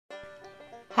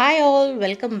Hi all,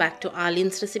 welcome back to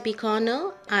Aaleen's Recipe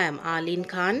Corner. I am Aaleen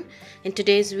Khan. In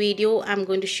today's video, I'm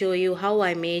going to show you how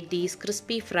I made these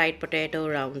crispy fried potato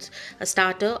rounds, a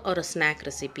starter or a snack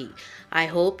recipe. I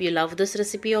hope you love this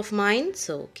recipe of mine,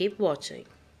 so keep watching.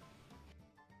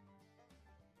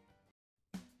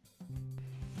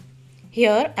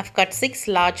 Here, I've cut 6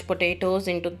 large potatoes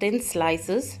into thin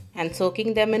slices and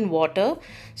soaking them in water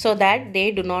so that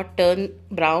they do not turn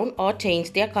brown or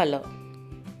change their color.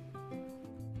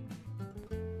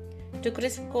 To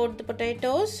crisp coat the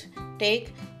potatoes,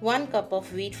 take 1 cup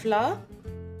of wheat flour,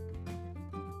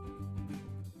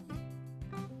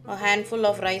 a handful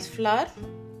of rice flour,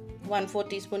 1/4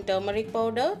 teaspoon turmeric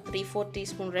powder, 3/4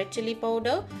 teaspoon red chili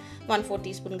powder, 1/4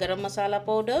 teaspoon garam masala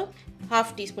powder,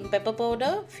 half teaspoon pepper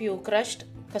powder, few crushed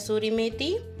kasuri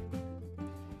methi,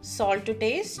 salt to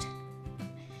taste.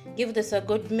 Give this a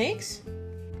good mix.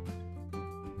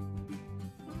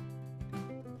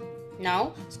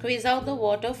 Now squeeze out the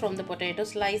water from the potato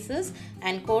slices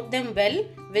and coat them well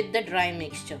with the dry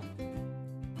mixture.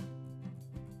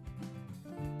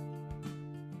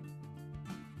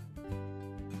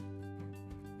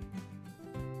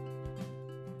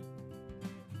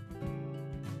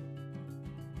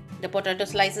 The potato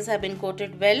slices have been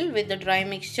coated well with the dry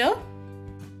mixture.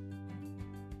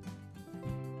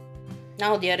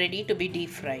 Now they are ready to be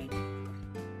deep fried.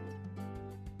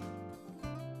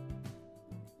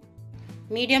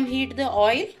 Medium heat the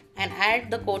oil and add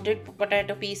the coated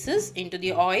potato pieces into the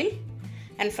oil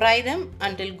and fry them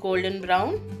until golden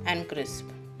brown and crisp.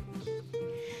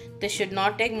 This should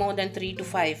not take more than 3 to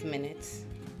 5 minutes.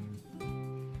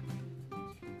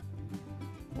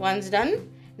 Once done,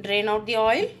 drain out the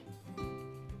oil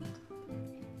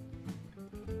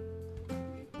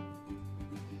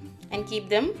and keep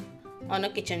them on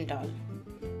a kitchen towel.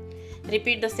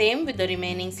 Repeat the same with the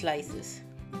remaining slices.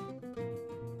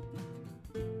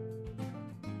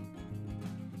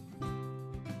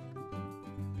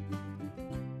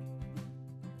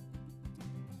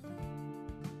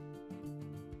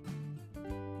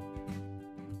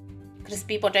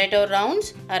 Crispy potato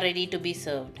rounds are ready to be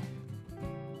served.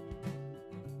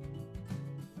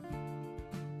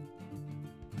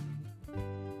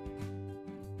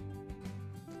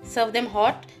 Serve them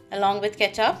hot along with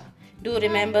ketchup. Do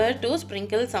remember to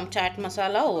sprinkle some chaat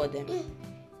masala over them.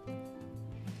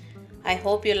 I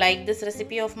hope you like this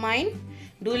recipe of mine.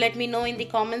 Do let me know in the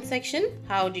comment section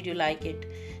how did you like it.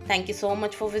 Thank you so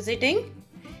much for visiting.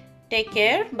 Take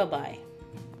care. Bye-bye.